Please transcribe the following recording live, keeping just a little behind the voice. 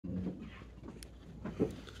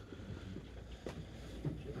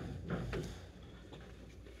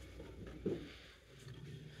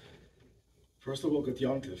First of all, good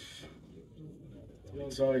Yontif.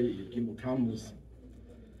 Sorry, Gimel Tammuz.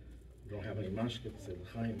 We don't have any mashkit, say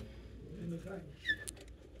l'chaim.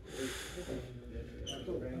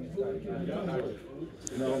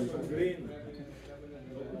 No,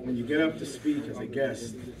 when you get up to speak as a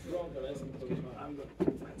guest,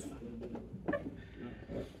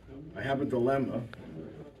 I have a dilemma.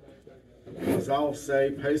 Chazal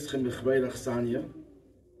say, Peschim b'chveirach sanya.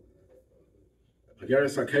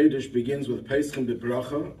 Ageres HaKadosh begins with Peschim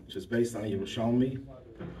b'bracha, which is based on Yerushalmi.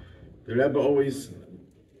 The Rebbe always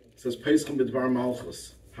says Peschim b'dvar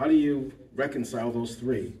malchus. How do you reconcile those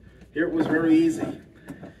three? Here it was very easy.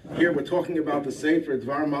 Here we're talking about the Sefer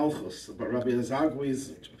Dvar Malchus, about Rabbi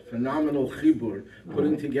Azagwi's phenomenal chibur,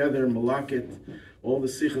 putting together Malakit, all the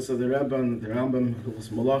sichas of the Rebbe and the Rambam, who was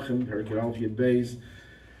Malachim, Perikir Alf Yud Beis.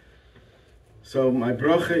 So my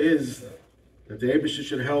bracha is that the Eibusha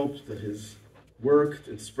should help, that his work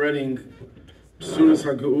in spreading Psuras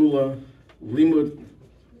HaGeula, Limud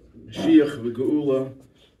Mashiach v'Geula,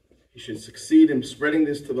 he should succeed in spreading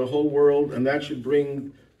this to the whole world, and that should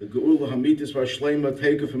bring the Geula Hamitis Vashlema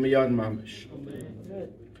Teika from Miyad Mamish.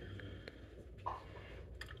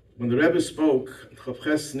 When the Rebbe spoke,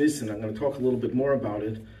 Chavches Nissen, I'm going to talk a little bit more about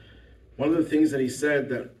it. One of the things that he said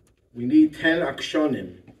that we need 10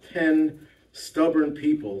 akshonim, 10 stubborn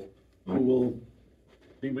people who will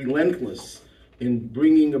be relentless in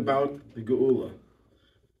bringing about the Geula.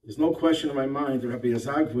 There's no question in my mind that Rabbi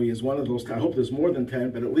Azagvi is one of those 10. I hope there's more than 10,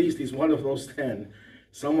 but at least he's one of those 10.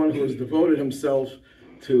 Someone who has devoted himself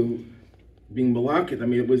to being malakit. I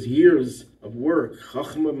mean, it was years of work,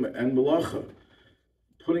 chachma and malacha,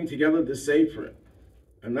 putting together the sefer,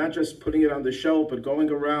 and not just putting it on the shelf, but going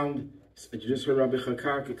around. You just heard Rabbi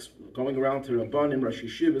Chakak going around to Rabbanim, Rosh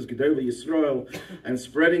Yeshivas, Gedolei Yisrael, and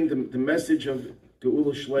spreading the message of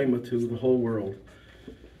Geula Shlema to the whole world.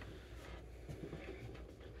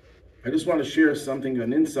 I just want to share something,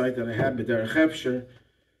 an insight that I had with Derech Hefsher.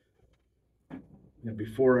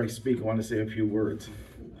 Before I speak, I want to say a few words.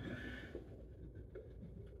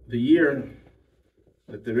 The year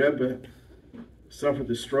that the Rebbe suffered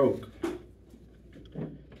the stroke,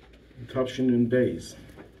 in Tavshin Nun Beis,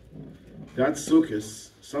 that Sukkot,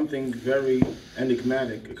 something very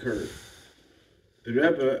enigmatic occurred. The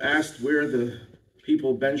Rebbe asked where the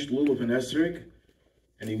people benched Lulav and Esrig,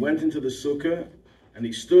 and he went into the Sukkah, and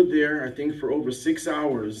he stood there, I think, for over 6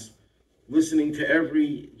 hours, listening to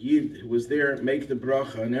every Yid who was there make the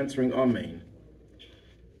bracha and answering Amen.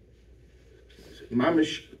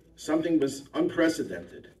 Mamish, something was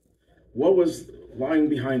unprecedented. What was lying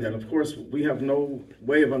behind that? Of course, we have no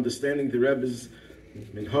way of understanding the Rebbe's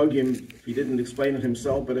minhagim if he didn't explain it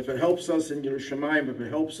himself, but if it helps us in Yerushalayim, if it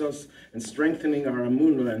helps us in strengthening our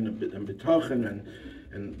amunah and bitachon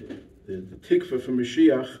and the tikva for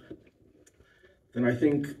Mashiach, then I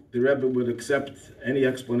think the Rebbe would accept any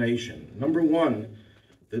explanation. Number one,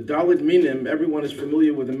 the Daled Minim, everyone is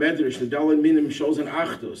familiar with the Medrash, the Daled Minim shows an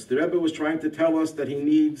Achdus. The Rebbe was trying to tell us that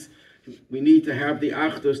we need to have the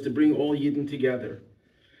Achdus to bring all Yidden together.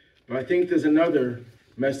 But I think there's another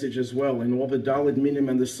message as well in all the Daled Minim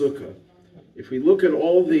and the Sukkah. If we look at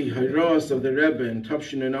all the Hayras of the Rebbe in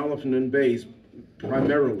Tavshin and Aleph and Nun Beis,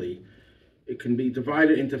 primarily, it can be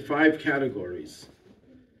divided into 5 categories,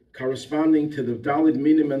 corresponding to the Daled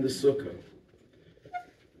Minim and the Sukkah.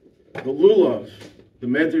 The Lulav, the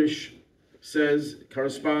Medrash says,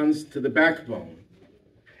 corresponds to the backbone.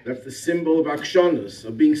 That's the symbol of akshanus,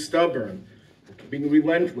 of being stubborn, being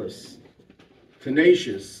relentless,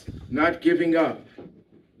 tenacious, not giving up.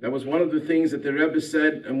 That was one of the things that the Rebbe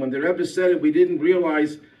said, and when the Rebbe said it, we didn't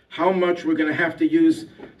realize how much we're going to have to use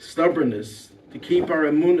stubbornness to keep our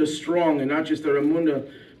emunah strong, and not just our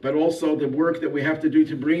emunah, but also the work that we have to do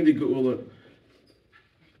to bring the Geula.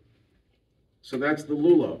 So that's the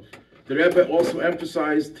Lulav. The Rebbe also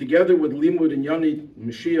emphasized, together with Limud and Yoni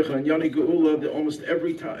Mashiach and Yoni Geula, that almost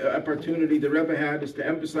every opportunity the Rebbe had is to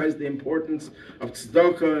emphasize the importance of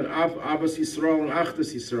Tzedakah and Avas Yisrael and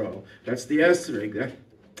Achdas Yisrael. That's the Esrig.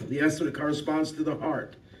 The Esrig corresponds to the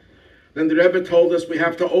heart. Then the Rebbe told us we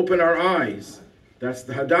have to open our eyes. That's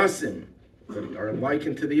the Hadassim, that are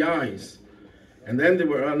likened to the eyes. And then there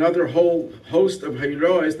were another whole host of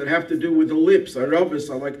Hayrois that have to do with the lips. Aravis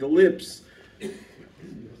are like the lips.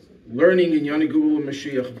 Learning in Yoni Geula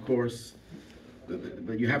Mashiach, of course,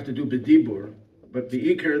 that you have to do B'dibur. But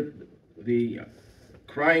the Iker, the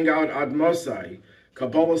crying out Ad Mosai,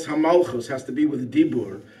 Kabbalas Hamalchus has to be with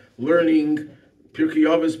Dibur. Learning Pirkei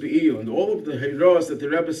Avos Be'iyu. And all of the Hayrois that the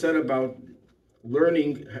Rebbe said about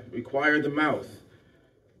learning require the mouth.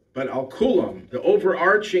 But al kulam, the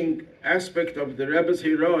overarching aspect of the Rebbe's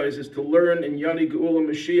heroes is to learn in Yani Geula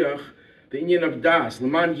Mashiach the inyan of Das.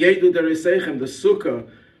 L'man yedu dereseichem, the sukkah,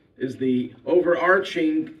 is the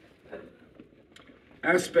overarching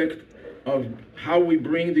aspect of how we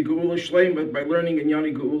bring the Geula Shleima by learning in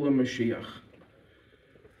Yani Geula Mashiach.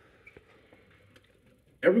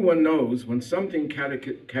 Everyone knows when something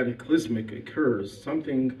cataclysmic occurs,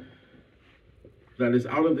 something that is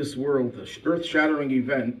out of this world, an earth-shattering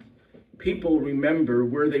event, people remember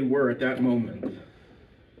where they were at that moment.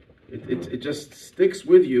 It just sticks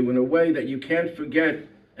with you in a way that you can't forget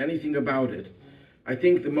anything about it. I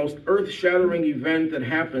think the most earth-shattering event that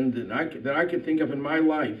happened that I can think of in my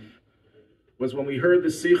life was when we heard the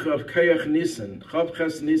Sicha of Kayach Nissen, Chav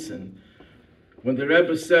Ches Nissen, when the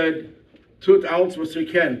Rebbe said, Tut alts was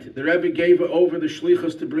erkent. The Rebbe gave over the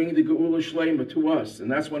shlichus to bring the Geula Shleima to us.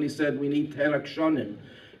 And that's when he said we need 10 akshanim.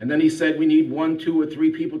 And then he said we need 1, 2, or 3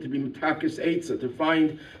 people to be Metakas Eitzah, to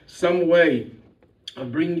find some way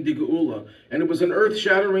of bringing the Geula. And it was an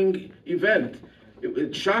earth-shattering event.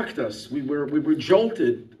 It shocked us. We were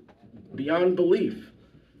jolted beyond belief.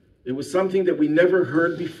 It was something that we never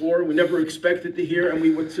heard before, we never expected to hear, and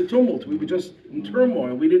we were tumult. We were just in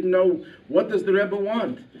turmoil. We didn't know, what does the Rebbe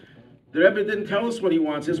want? The Rebbe didn't tell us what he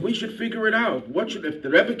wants. He says we should figure it out. If the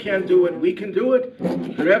Rebbe can't do it, we can do it.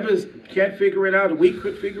 If the Rebbe can't figure it out, we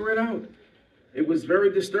could figure it out. It was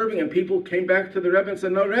very disturbing, and people came back to the Rebbe and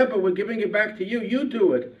said, no, Rebbe, we're giving it back to you. You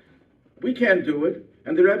do it. We can't do it.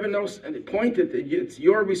 And the Rebbe knows, and it pointed, it's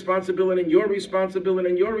your responsibility, and your responsibility,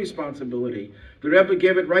 and your responsibility. The Rebbe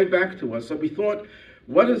gave it right back to us. So we thought,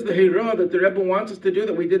 what is the Hira that the Rebbe wants us to do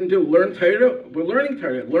that we didn't do? Learn Torah? We're learning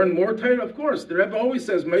Torah. Learn more Torah? Of course. The Rebbe always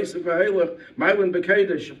says, Meisif ha'elech, Ma'ilin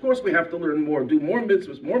b'Kedesh. Of course we have to learn more. Do more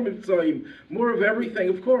mitzvahs, more mitzvahim, more of everything,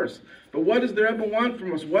 of course. But what does the Rebbe want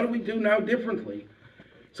from us? What do we do now differently?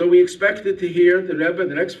 So we expected to hear the Rebbe,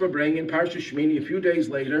 the next Farbrengen, in Parsha Shmini, a few days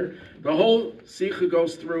later. The whole Sicha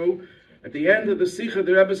goes through. At the end of the Sicha,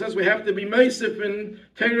 the Rebbe says we have to be Meisif in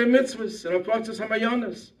Torah mitzvahs and Afatzas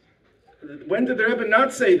HaMayanas. When did the Rebbe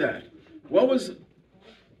not say that? What was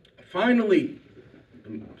finally,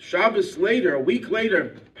 Shabbos later, a week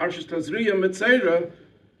later, Parshas Tazria Mitzera,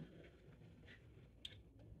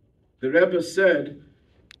 the Rebbe said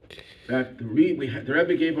that the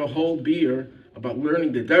Rebbe gave a whole beer about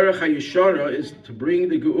learning the Derech HaYeshara is to bring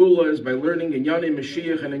the Geula is by learning in Yani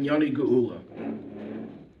Mashiach and in Yani Geula.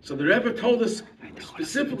 So the Rebbe told us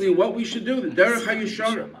specifically what we should do, the Derech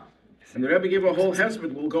HaYeshara. And the Rebbe gave a whole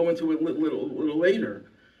hesped. We'll go into it a little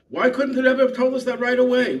later. Why couldn't the Rebbe have told us that right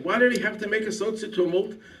away? Why did he have to make a sotzi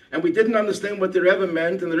tumult? And we didn't understand what the Rebbe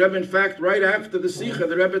meant. And the Rebbe, in fact, right after the Sicha,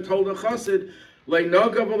 the Rebbe told a chassid,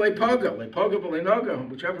 le'naga v'le'paga, le'paga v'le'naga,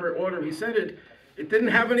 whichever order he said it, it didn't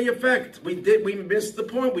have any effect. We missed the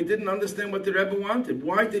point. We didn't understand what the Rebbe wanted.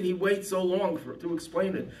 Why did he wait so long to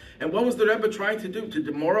explain it? And what was the Rebbe trying to do? To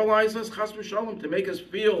demoralize us, chas v'shalom, to make us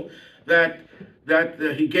feel that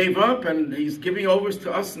he gave up and he's giving over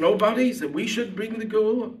to us nobodies and we should bring the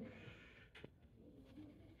Geula.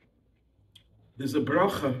 There's a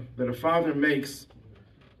bracha that a father makes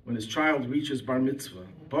when his child reaches bar mitzvah.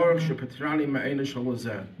 Baruch shepatrani ma'ena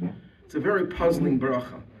shalazeh. It's a very puzzling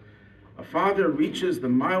bracha. A father reaches the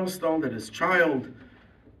milestone that his child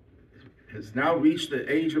has now reached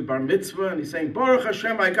the age of bar mitzvah and he's saying, Baruch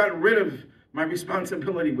Hashem, I got rid of my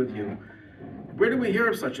responsibility with you. Where do we hear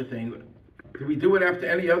of such a thing? Do we do it after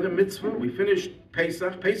any other mitzvah? We finished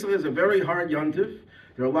Pesach. Pesach is a very hard yontif.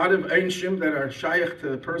 There are a lot of einshim that are shaykh to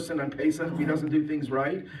the person on Pesach if he doesn't do things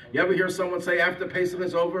right. You ever hear someone say after Pesach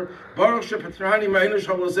is over, Baruch shepatrani ma'ena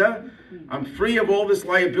shalazeh, I'm free of all this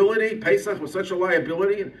liability. Pesach was such a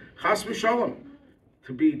liability. Chas v'shalom.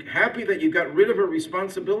 To be happy that you got rid of a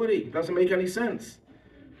responsibility doesn't make any sense.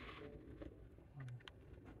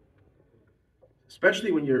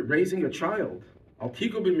 Especially when you're raising a child.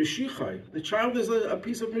 The child is a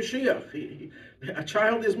piece of Mashiach. A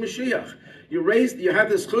child is Mashiach. You have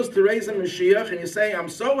this chus to raise a Mashiach, and you say, I'm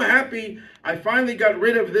so happy I finally got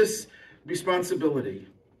rid of this responsibility.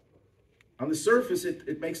 On the surface,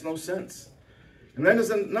 it makes no sense. And then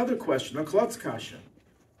there's another question, a klotz kasha.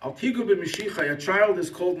 A child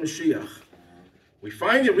is called Mashiach. We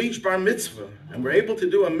finally reach bar mitzvah, and we're able to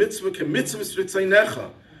do a mitzvah k'mitzvah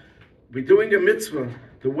stritzeinecha. We're doing a mitzvah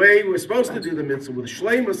the way we're supposed to do the mitzvah, with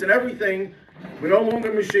shleimus and everything. We're no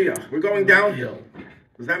longer Mashiach. We're going downhill.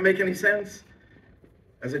 Does that make any sense?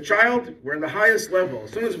 As a child, we're in the highest level.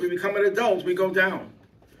 As soon as we become an adult, we go down.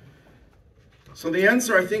 So the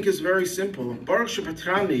answer, I think, is very simple. Baruch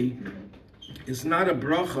shepatrani is not a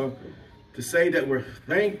bracha to say that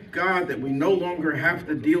thank God that we no longer have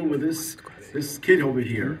to deal with this kid over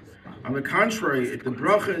here. On the contrary, the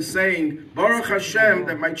bracha is saying, Baruch Hashem,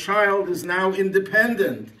 that my child is now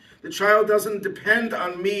independent. The child doesn't depend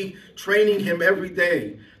on me training him every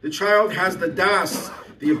day. The child has the das,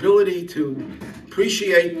 the ability to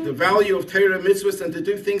appreciate the value of Torah mitzvahs and to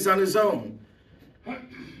do things on his own.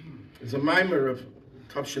 There's a mimer of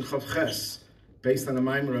Tavshin Chav Ches, based on a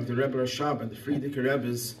mimer of the Rebbe Rashab and the Frierdiker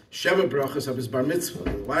Rebbe's Sheva Brachas of his Bar Mitzvah.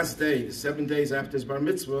 The last day, the 7 days after his Bar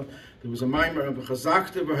Mitzvah, there was a mimer of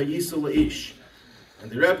Chazakta v'Hayisa La'ish. And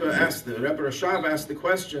the Rebbe Rashab asked the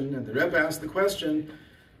question, and the Rebbe asked the question,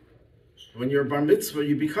 when you're Bar Mitzvah,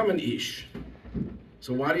 you become an Ish.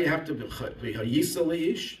 So why do you have to be Hayisa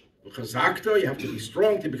La'ish? Chazakta, you have to be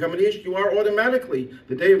strong to become an Ish. You are automatically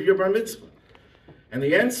the day of your Bar Mitzvah. And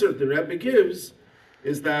the answer the Rebbe gives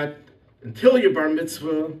is that until your Bar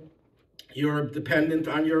Mitzvah, you're dependent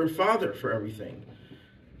on your father for everything.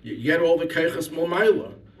 You get all the keiches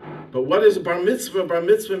momayla. But what is a Bar Mitzvah? Bar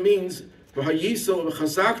Mitzvah means that you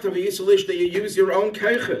use your own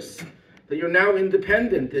keiches, that you're now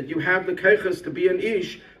independent, that you have the keiches to be an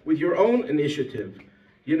ish with your own initiative.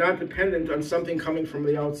 You're not dependent on something coming from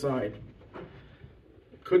the outside.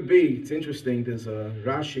 Could be, it's interesting, there's a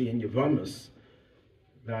Rashi in Yevamos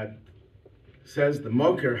that says the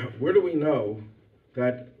moker, where do we know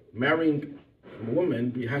that marrying a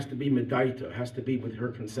woman has to be medaita, has to be with her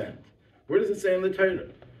consent? Where does it say in the Torah?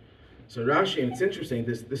 So Rashi, and it's interesting,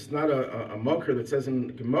 this is not a moker that says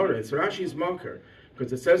in Gemara, it's Rashi's moker,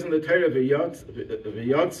 because it says in the Torah,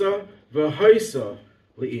 v'yatza v'haisa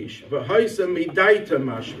li'ish, v'haisa midaita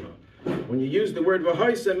mashma. When you use the word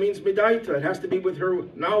v'haisa, it means midaita, it has to be with her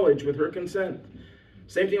knowledge, with her consent.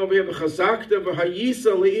 Same thing over here, v'chazakta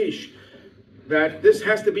v'hayisa li'ish, that this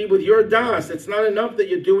has to be with your das. It's not enough that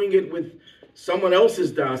you're doing it with someone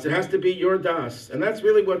else's das. It has to be your das. And that's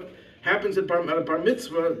really what happens at a bar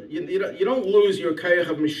mitzvah. You don't lose your kayach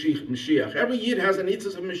of Mashiach. Every yid has an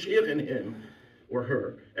itzas of Mashiach in him or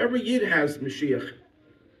her. Every yid has Mashiach.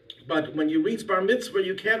 But when you reach bar mitzvah,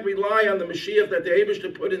 you can't rely on the Mashiach that the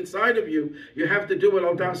Eibishter put inside of you. You have to do it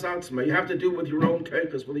al das atzma. You have to do it with your own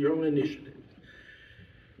kayachas, with your own initiative.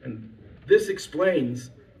 And this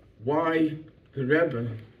explains why the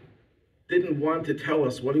Rebbe didn't want to tell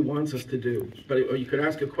us what he wants us to do. Or you could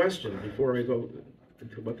ask a question before I go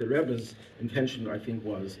into what the Rebbe's intention, I think,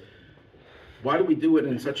 was. Why do we do it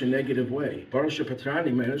in such a negative way? Baruch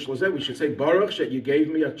shepatrani me'enesh lozeh. We should say, Baruch, that you gave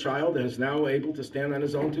me a child that is now able to stand on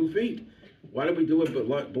his own 2 feet. Why do we do it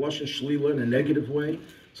b'lashon shlila in a negative way?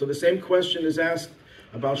 So the same question is asked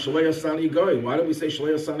about Shalei Asani Goy. Why do we say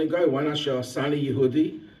Shalei Asani Goy? Why not Asani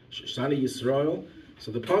Yehudi, Asani Yisrael? So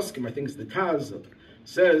the Poskim, I think it's the Taz,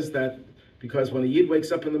 says that because when a Yid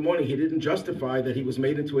wakes up in the morning, he didn't justify that he was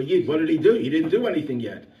made into a Yid. What did he do? He didn't do anything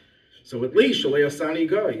yet. So at least Shalei Asani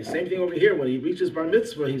Goy. Same thing over here. When he reaches Bar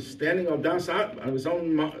Mitzvah, he's standing on das on his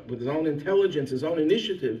own, with his own intelligence, his own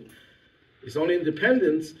initiative, his own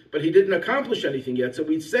independence, but he didn't accomplish anything yet. So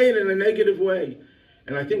we'd say it in a negative way.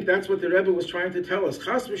 And I think that's what the Rebbe was trying to tell us.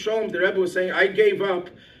 Chas v'sholom, the Rebbe was saying, I gave up.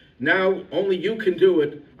 Now only you can do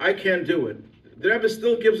it. I can't do it. The Rebbe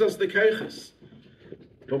still gives us the keiches.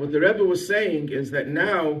 But what the Rebbe was saying is that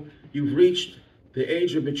now you've reached the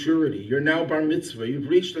age of maturity. You're now bar mitzvah. You've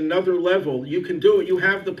reached another level. You can do it. You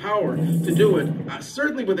have the power to do it.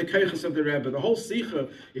 Certainly with the keiches of the Rebbe. The whole Sikha,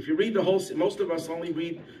 if you read the whole, most of us only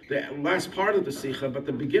read the last part of the Sikha, but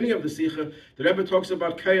the beginning of the Sikha, the Rebbe talks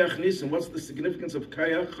about kayach nisim. What's the significance of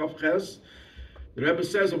kayach, chav ches? The Rebbe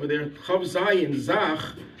says over there, chav zayin, zach,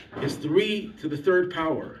 is 3 to the 3rd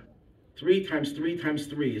power. 3 times 3 times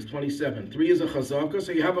 3 is 27. 3 is a chazaka,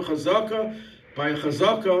 so you have a chazaka by a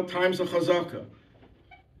chazaka times a chazaka.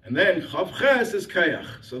 And then chav ches is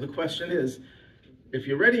kayach. So the question is, if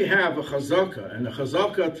you already have a chazaka and a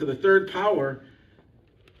chazaka to the 3rd power,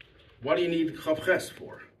 what do you need chav ches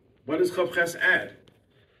for? What does chav ches add?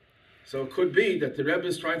 So it could be that the Rebbe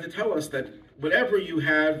is trying to tell us that whatever you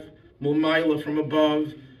have mumayla from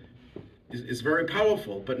above is very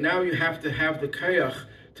powerful, but now you have to have the kayach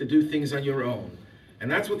to do things on your own. And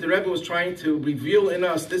that's what the Rebbe was trying to reveal in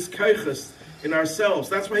us, this kaychus in ourselves.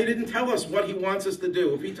 That's why he didn't tell us what he wants us to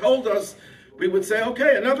do. If he told us, we would say,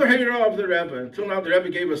 okay, another Heirah of the Rebbe. Until now, the Rebbe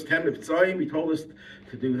gave us 10 Mitzvahim. He told us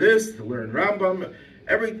to do this, to learn Rambam.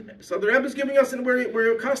 So the Rebbe is giving us, and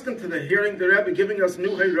we're accustomed to hearing the Rebbe giving us new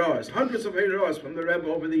Heirahs, hundreds of Heirahs from the Rebbe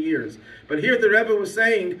over the years. But here the Rebbe was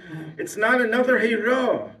saying, it's not another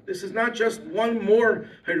Heirah. This is not just one more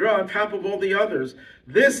Heirah on top of all the others.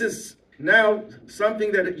 This is now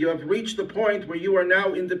something that you have reached the point where you are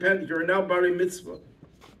now independent. You are now Bari Mitzvah.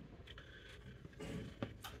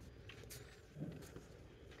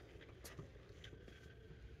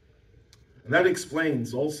 And that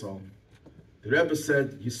explains also, the Rebbe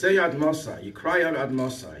said, you say Ad Mosai, you cry out Ad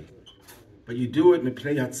Mosai, but you do it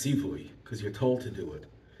mipnei hatzivui, because you're told to do it.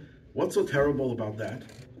 What's so terrible about that?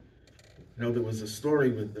 You know, there was a story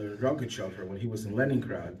with the Rogachover when he was in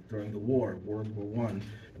Leningrad during the war, World War I.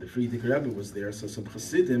 The Friedrich Rebbe was there, so some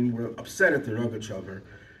Hasidim were upset at the Rogachover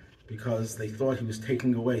because they thought he was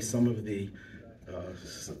taking away some of the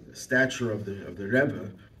stature of the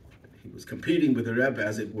Rebbe. He was competing with the Rebbe,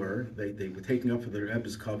 as it were. They were taking up for the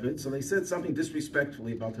Rebbe's covet, so they said something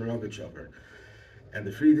disrespectfully about the Rogachover. And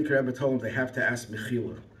the Friedrich Rebbe told them they have to ask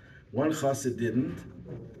Mechila. One Chassid didn't,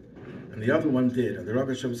 and the other one did. And the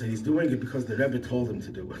Rogachover said he's doing it because the Rebbe told him to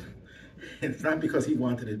do it. It's not because he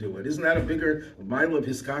wanted to do it. Isn't that a bigger mile of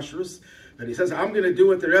his kashrus? That he says, I'm going to do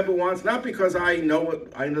what the Rebbe wants, not because I know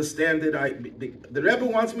it, I understand it. The Rebbe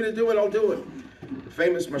wants me to do it, I'll do it. The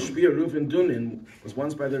famous Mashpia Reuven Dunin was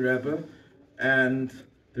once by the Rebbe, and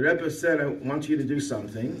the Rebbe said, I want you to do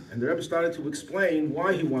something. And the Rebbe started to explain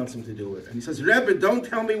why he wants him to do it. And he says, Rebbe, don't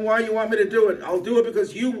tell me why you want me to do it. I'll do it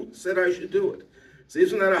because you said I should do it. So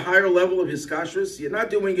isn't that a higher level of his kashrus? You're not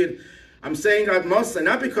doing it, I'm saying Ad Mosai,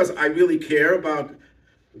 not because I really care about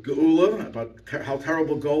Geula, about how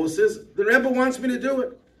terrible Golus is. The Rebbe wants me to do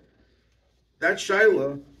it. That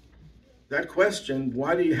Shaila, that question,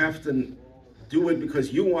 why do you have to do it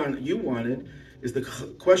because you want it, is the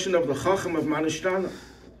question of the Chacham of Manishtana.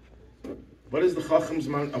 What is the Chacham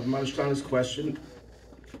of Manishtana's question?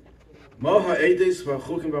 Why do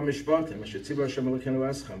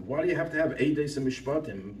you have to have Eides and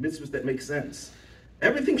Mishpatim, mitzvahs that make sense?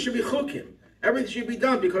 Everything should be chukim. Everything should be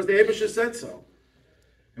done because the Eibusher said so.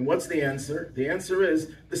 And what's the answer? The answer is,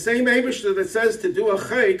 the same Eibusher that says to do a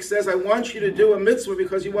chayk says, I want you to do a mitzvah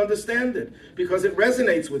because you understand it, because it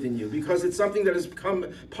resonates within you, because it's something that has become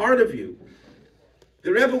part of you.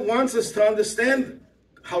 The Rebbe wants us to understand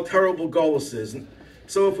how terrible Golus is.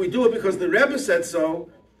 So if we do it because the Rebbe said so,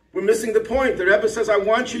 we're missing the point. The Rebbe says, I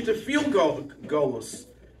want you to feel Golus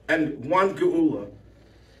and want Geula.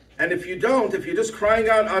 And if you don't, if you're just crying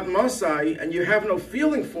out Ad Mosai and you have no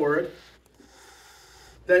feeling for it,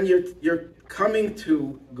 then you're coming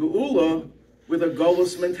to Geula with a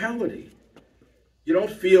Golus mentality. You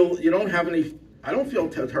don't have any, I don't feel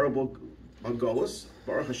terrible about Golus.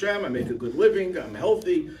 Baruch Hashem, I make a good living, I'm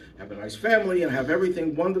healthy, I have a nice family, and I have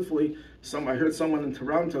everything wonderfully. I heard someone in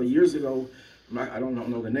Toronto years ago, I don't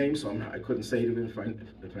know the name, so I couldn't say it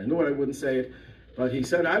if I knew it, I wouldn't say it. But he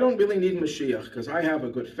said, I don't really need Mashiach because I have a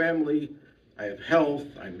good family, I have health,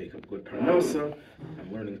 I make a good parnasa,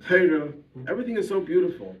 I'm learning Torah, everything is so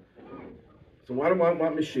beautiful. So why do I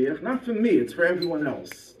want Mashiach? Not for me, it's for everyone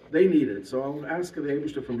else. They need it, so I'll ask the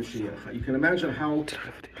Eibusher for Mashiach. You can imagine how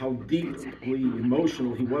deeply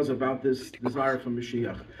emotional he was about this desire for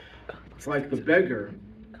Mashiach. It's like the beggar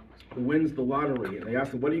who wins the lottery, and they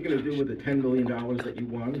ask him, what are you going to do with the $10 million that you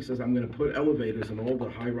won? He says, I'm going to put elevators in all the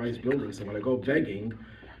high-rise buildings, so when I go begging,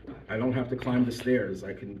 I don't have to climb the stairs,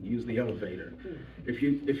 I can use the elevator. If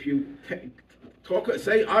you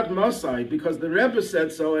say Ad Mosai because the Rebbe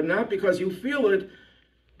said so, and not because you feel it,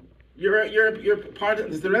 you're part of,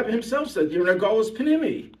 as the Rebbe himself said, you're in a Golus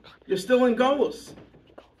Panimi. You're still in Golus.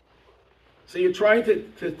 So you're trying to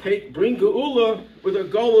bring Geula with a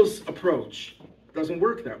Golus approach. It doesn't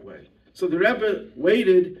work that way. So the Rebbe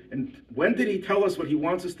waited, and when did he tell us what he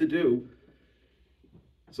wants us to do?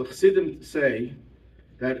 So Chassidim say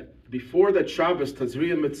that before that Shabbos,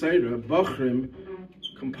 Tazriya Metzera, Bachrim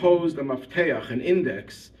composed a mafteach, an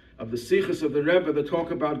index, of the sichos of the Rebbe that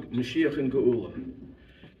talk about Mashiach and Geula.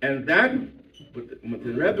 And that, what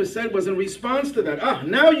the Rebbe said was in response to that.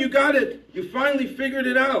 Now you got it. You finally figured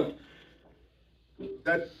it out.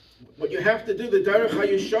 That what you have to do, the Derech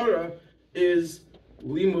HaYeshara, is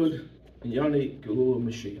Limud Yani Geula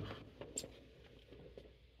Mashiach.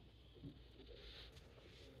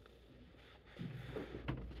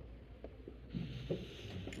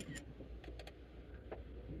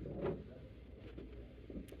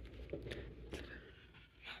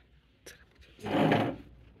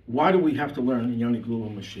 Why do we have to learn Yani Geula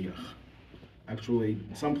Mashiach? Actually,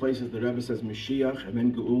 in some places the Rebbe says Mashiach and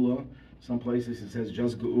then Geula. Some places it says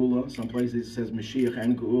just Geula. Some places it says Mashiach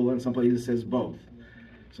and Geula. And some places it says both.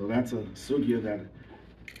 So that's a sugya that,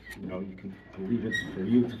 you can leave it for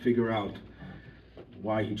you to figure out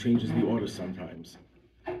why he changes the order sometimes.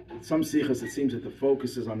 In some sichos it seems that the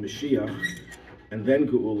focus is on Mashiach and then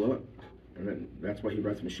Geula. And then that's why he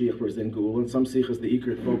writes Mashiach first, then Geula. In some sichos the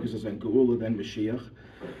Ikrit focuses on Geula, then Mashiach.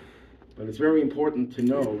 But it's very important to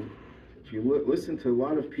know, if you listen to a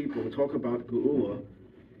lot of people who talk about Geula,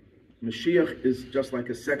 Mashiach is just like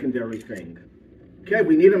a secondary thing. Okay,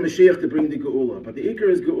 we need a Mashiach to bring the Geula, but the Ikar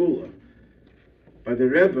is Geula. By the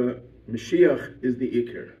Rebbe, Mashiach is the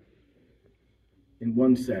Iker, in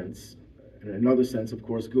one sense. In another sense, of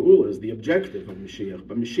course, Geula is the objective of Mashiach.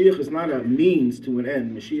 But Mashiach is not a means to an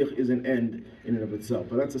end. Mashiach is an end in and of itself.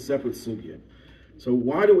 But that's a separate sugya. So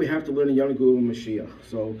why do we have to learn in Yana Geula Mashiach?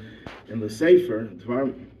 So in the Sefer,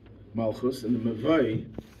 Dvar Malchus, in the Mevai,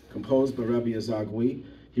 composed by Rabbi Azagwi,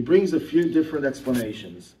 he brings a few different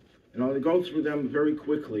explanations. And I'll go through them very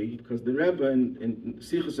quickly, because the Rebbe in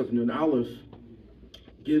Sichos of Nun Aleph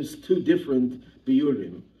gives two different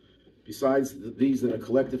biurim, besides these that are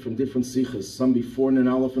collected from different sichos, some before Nun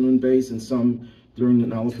Aleph and Nun Beis, and some during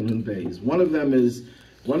Nun Aleph and Nun Beis. One of them is,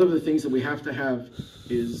 one of the things that we have to have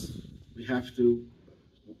is, we have to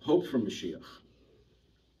hope for Mashiach.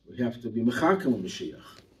 We have to be mechakel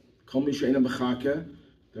Mashiach. Kol mi she'ena mechake,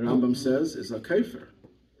 the Rambam says, is a kafir.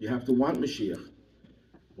 You have to want Mashiach.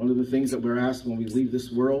 One of the things that we're asked when we leave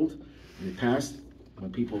this world, in the past,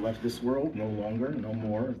 when people left this world, no longer, no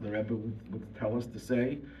more, as the Rebbe would tell us to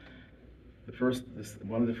say,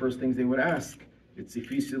 one of the first things they would ask, it's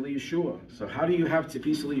Tifisa Yeshua. So how do you have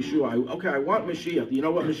Tifisa Yeshua? Okay, I want Mashiach. Do you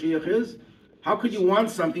know what Mashiach is? How could you want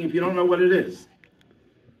something if you don't know what it is?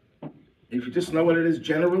 If you just know what it is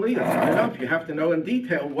generally, that's not enough. You have to know in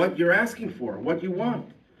detail what you're asking for, what you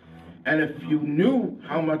want. And if you knew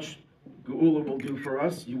how much Geula will do for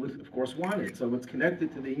us, you would, of course, want it. So it's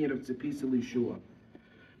connected to the union of Tifisa Yeshua.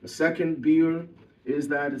 The second beer is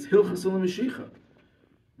that it's Hilchas Mashiach.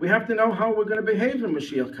 We have to know how we're going to behave when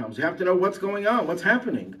Mashiach comes. We have to know what's going on, what's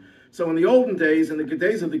happening. So in the olden days, in the good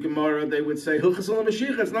days of the Gemara, they would say, Hilchas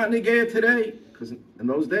Mashiach, it's not Negeah today. Because in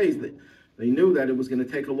those days, they knew that it was going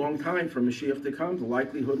to take a long time for Mashiach to come. The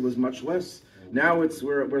likelihood was much less. Now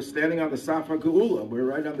we're standing on the Safa Geula. We're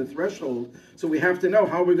right on the threshold. So we have to know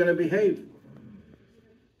how we're going to behave.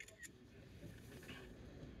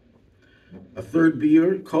 A third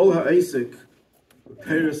beer, Kol Ha'esik,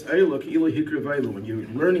 when you're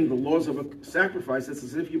learning the laws of a sacrifice, it's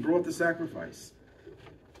as if you brought the sacrifice.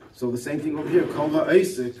 So the same thing over here.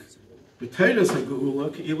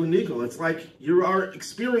 It's like you are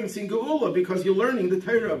experiencing Geula because you're learning the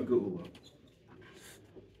Torah of Geula.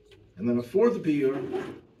 And then a fourth beer,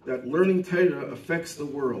 that learning Torah affects the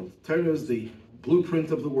world. Torah is the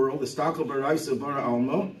blueprint of the world, the Stakel Baraisa Bara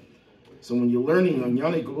Alma. So when you're learning on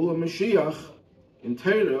Yani Geula Mashiach in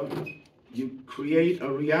Torah, you create a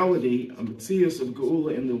reality, a metzias of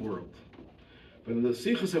Geula in the world. But in the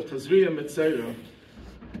Sichos of Tazria Metzera,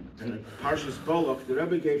 and Parshas Balak, the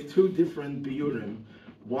Rebbe gave two different biurim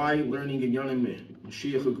why learning in Yonim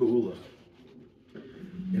Mashiach Geula.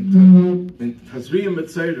 In Tazria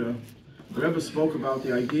Metzera, the Rebbe spoke about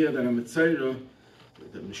the idea that a Metzera,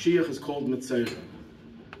 that Mashiach is called Metzera.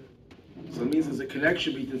 So it means there's a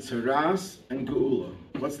connection between Tzaras and Geula.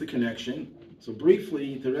 What's the connection? So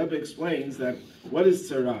briefly, the Rebbe explains that what is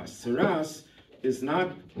Tzaras? Tzaras is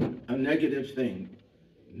not a negative thing.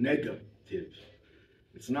 Negative.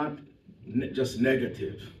 It's not just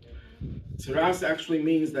negative. Tzaras actually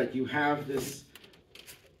means that you have this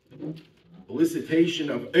elicitation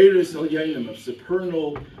of Eris El Yanim, of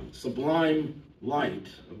supernal, sublime light,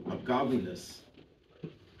 of godliness.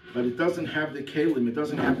 But it doesn't have the kalim, it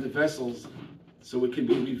doesn't have the vessels, so it can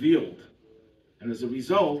be revealed. And as a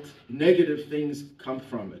result, negative things come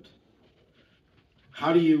from it.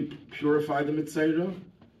 How do you purify the Metzera?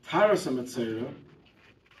 Taras HaMetzera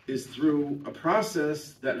is through a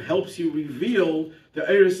process that helps you reveal the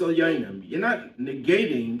Eris El Yanim. You're not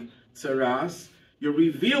negating Tzaras, you're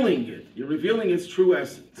revealing it. You're revealing its true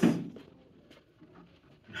essence.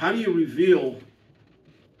 How do you reveal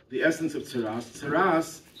the essence of Tzaras?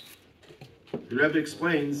 Tzaras, the Rebbe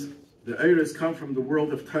explains, the Eris come from the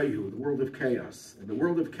world of Taihu, the world of chaos. In the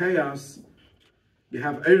world of chaos, you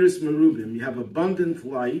have Eris Merubim, you have abundant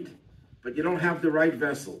light, but you don't have the right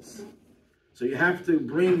vessels. So you have to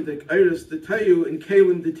bring the Eris, the Taihu, in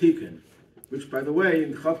Kalim Detikin, which, by the way,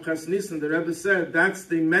 in Chav Ches Nisan, the Rebbe said, that's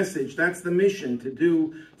the message, that's the mission to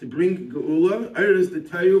bring Geula, Eris, the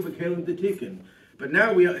Taihu, Kalim Detikin. But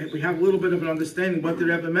now we have a little bit of an understanding what the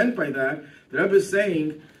Rebbe meant by that. The Rebbe is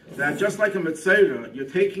saying that just like a Metzera, you're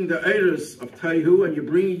taking the Eris of Taihu and you're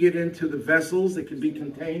bringing it into the vessels that can be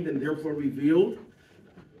contained and therefore revealed.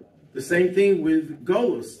 The same thing with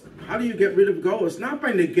Golus. How do you get rid of Golus? Not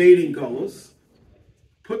by negating Golus.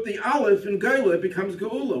 Put the Aleph in Geula, it becomes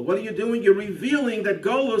Geula. What are you doing? You're revealing that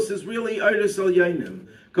Golus is really Eris El Yanim.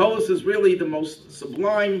 Golus is really the most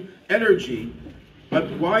sublime energy. But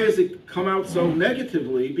why does it come out so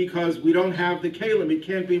negatively? Because we don't have the Kalim, it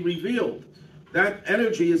can't be revealed. That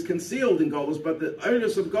energy is concealed in Golus, but the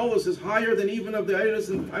Eris of Golus is higher than even of the Eris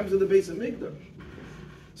in times of the Beis Hamikdash.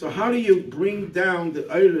 So how do you bring down the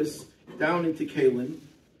Eris down into Kalim,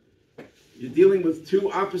 you're dealing with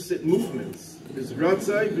two opposite movements. There's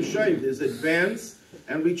Ratzai, V'Shayv, there's advance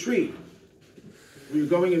and retreat. You're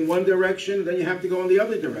going in one direction, then you have to go in the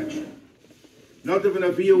other direction. Nadav and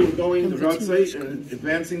Avihu were going the Ratzai and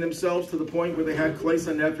advancing themselves to the point where they had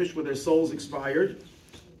Kleisa Nefesh, where their souls expired.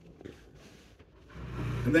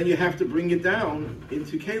 And then you have to bring it down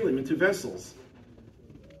into Kalim, into vessels.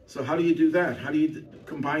 So how do you do that? How do you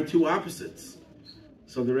combine two opposites?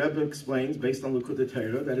 So the Rebbe explains, based on Likkutei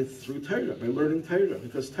Torah, that it's through Torah, by learning Torah,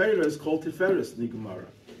 because Torah is called Tiferes in the Gemara.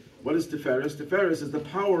 What is Tiferes? Tiferes is the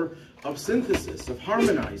power of synthesis, of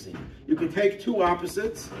harmonizing. You can take two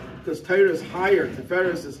opposites, because Torah is higher,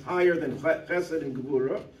 Tiferes is higher than Chesed and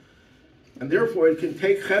Gevurah, and therefore it can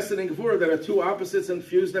take Chesed and Gevurah that are two opposites and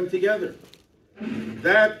fuse them together.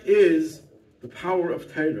 That is the power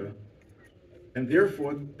of Torah. And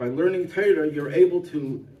therefore, by learning Torah, you're able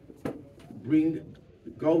to bring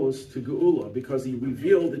Golus to Geula, because he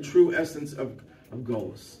revealed the true essence of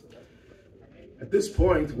Golus. At this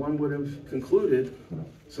point, one would have concluded,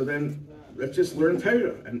 so then let's just learn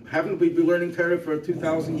Torah. And haven't we been learning Torah for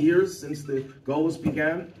 2,000 years since the Golus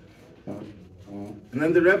began? And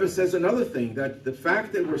then the Rebbe says another thing, that the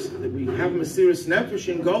fact that we have Mesiras Nefesh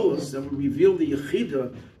in Golus, and we reveal the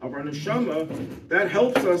Yechida of our Neshama, that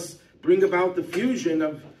helps us bring about the fusion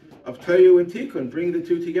of Tohu and Tikkun, bring the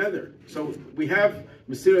two together. So we have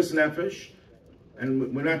Mesiras Nefesh,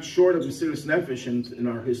 and we're not short of Mesiras Nefesh in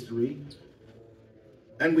our history,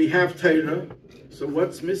 and we have Torah, so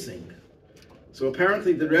what's missing? So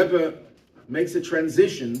apparently the Rebbe makes a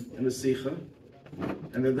transition in the Sikha,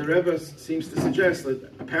 and then the Rebbe seems to suggest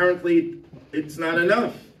that apparently it's not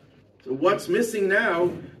enough. So what's missing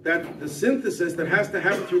now, that the synthesis that has to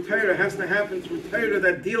happen through Torah has to happen through Torah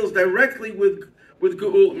that deals directly with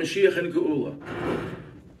Geula, Mashiach and Geula.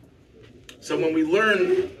 So when we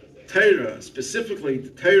learn Torah, specifically the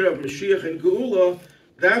Torah of Mashiach and Geula,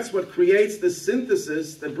 that's what creates the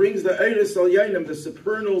synthesis that brings the Eiris Al Yainim, the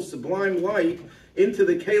supernal, sublime light, into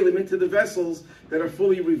the Kalim, into the vessels that are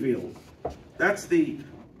fully revealed. That's the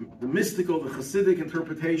mystical, the Hasidic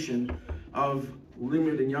interpretation of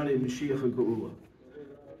Limud and Yani Mashiach and Geula.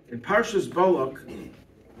 In Parshas Balak,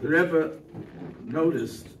 the Rebbe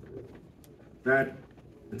noticed that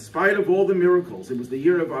in spite of all the miracles, it was the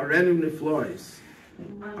year of Arenu Niflois,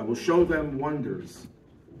 I will show them wonders.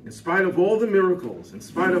 In spite of all the miracles, in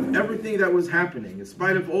spite of everything that was happening, in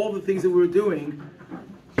spite of all the things that we were doing,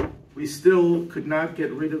 we still could not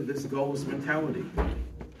get rid of this Golus mentality.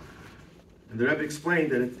 And the Rebbe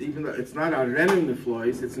explained that even though it's not Arenu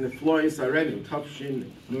Niflois, it's Niflois Arenu, Tafshin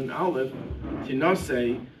Nun Aleph,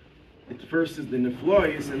 Tinose, it first is the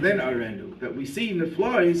Niflois and then Arenu. That we see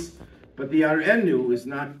Niflois, but the Arenu is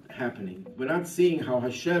not happening. We're not seeing how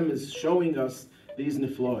Hashem is showing us these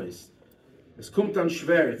Niflois. It's Kumtan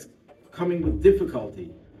Shver, it's coming with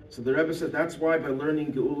difficulty. So the Rebbe said that's why by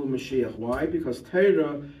learning Geula Mashiach. Why? Because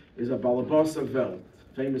Torah is a balabasa Welt,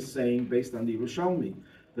 famous saying based on the Yerushalmi.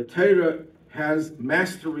 The Torah has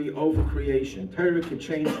mastery over creation. Torah can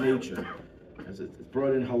change nature, as it's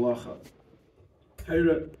brought in halacha.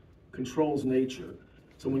 Torah controls nature.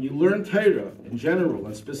 So when you learn Torah in general,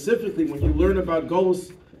 and specifically when you learn about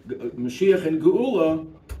Golus, Mashiach and Geula,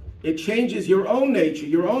 it changes your own nature,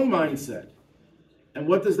 your own mindset. And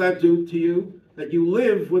what does that do to you? That you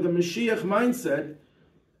live with a Mashiach mindset,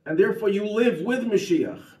 and therefore you live with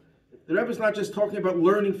Mashiach. The Rebbe is not just talking about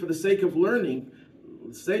learning for the sake of learning,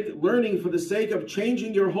 learning for the sake of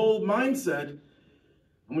changing your whole mindset.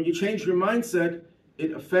 And when you change your mindset,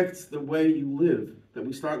 it affects the way you live, that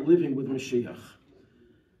we start living with Mashiach.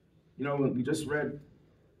 You know, we just read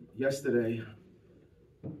yesterday,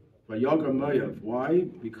 Vayaga Mayav. Why?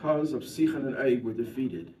 Because of Sichan and Eig were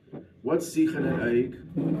defeated. What's Sichan and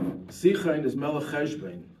Eig? Sichan is Melech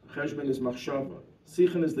Cheshbon. Cheshbon is Machshava.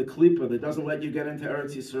 Sichan is the klipa that doesn't let you get into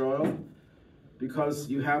Eretz Yisrael because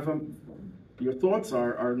you have your thoughts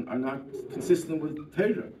are not consistent with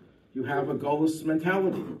Torah. You have a Golus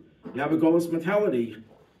mentality. You have a Golus mentality,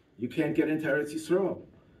 you can't get into Eretz Yisrael.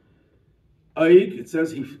 Eig, it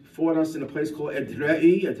says he fought us in a place called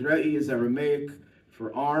Edrei. Edrei is Aramaic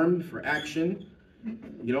for arm, for action.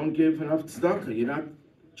 You don't give enough tzedakah. You're not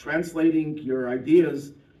translating your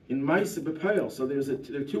ideas in Maisa B'Peil. So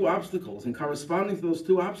there are two obstacles, and corresponding to those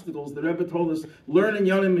two obstacles, the Rebbe told us, learn in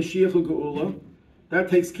Yanim Mashiach Geula. That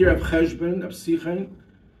takes care of Cheshbon, of Sichen,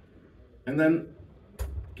 and then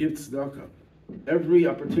give tzedakah. Every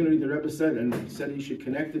opportunity, the Rebbe said, and he said he should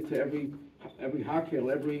connect it to every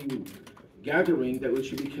hakel, every gathering, that it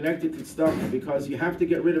should be connected to tzedakah, because you have to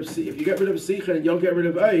get rid of, if you get rid of Sichen and you don't get rid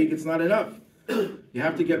of Eig, it's not enough. You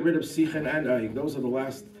have to get rid of Sichen and Eig. Those are the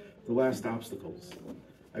last the last obstacles.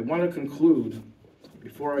 I want to conclude,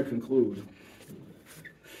 before I conclude,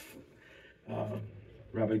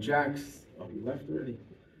 Rabbi Jacks, oh, he left already?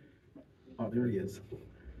 Oh, there he is.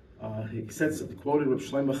 He says, quoted Rav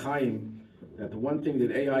Shlomo Chaim, that the one thing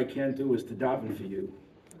that AI can't do is to daven for you.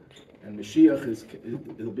 And Mashiach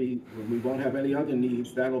it'll be, when we won't have any other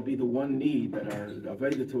needs, that'll be the one need that our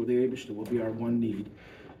Aveda to the Eibishter will be our one need.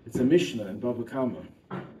 It's a Mishnah in Bava Kama.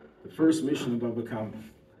 The first Mishnah in Bava Kama.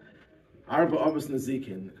 Arba Avos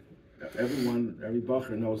Nazikin. Every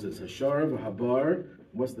Bacher knows this. Hashar, Habar.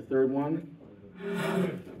 What's the third one?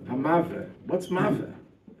 Hamave. What's Mave?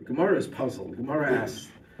 The Gemara is puzzled. The Gemara asks,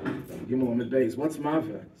 Gimel Amid Beis, what's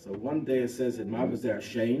Mave? So one day it says that Mave is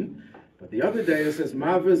Shein, but the other day it says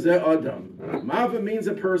Mave ze Adam. Mave means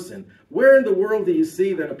a person. Where in the world do you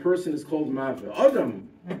see that a person is called Mave? Adam,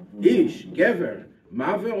 Ish, Gever.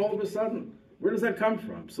 Mave all of a sudden. Where does that come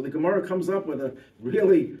from? So the Gemara comes up with a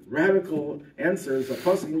really radical answer. It's a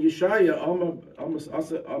pasuk in Yeshaya,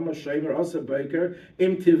 Amma Shemer Asa Baker,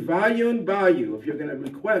 Im Tivayun Bayu. If you're going to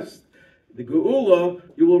request the Geula,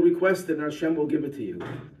 you will request it and Hashem will give it to you.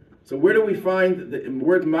 So where do we find the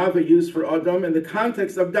word Mava used for Adam? In the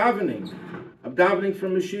context of davening for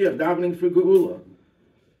Mashiach, davening for Geula.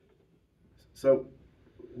 So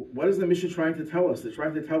what is the Mishnah trying to tell us? They're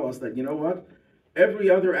trying to tell us that, you know what? Every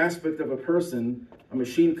other aspect of a person, a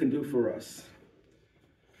machine can do for us.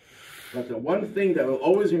 But the one thing that we'll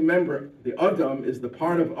always remember, the Adam is the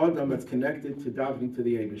part of Adam that's connected to davening to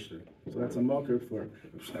the Eibishter. So that's a marker for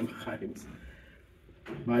Shem Chaim's.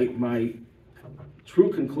 My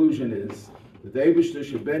true conclusion is that the Eibishter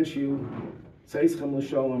should bench you, Tzeichem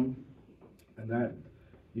L'Sholem, and that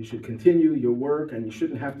you should continue your work, and you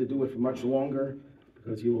shouldn't have to do it for much longer,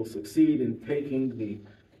 because you will succeed in taking the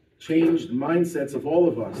changed mindsets of all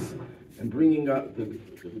of us and bringing up the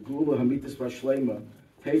Gula Hamitis Vashlema.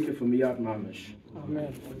 Take it from Miyat Mamish.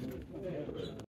 Amen.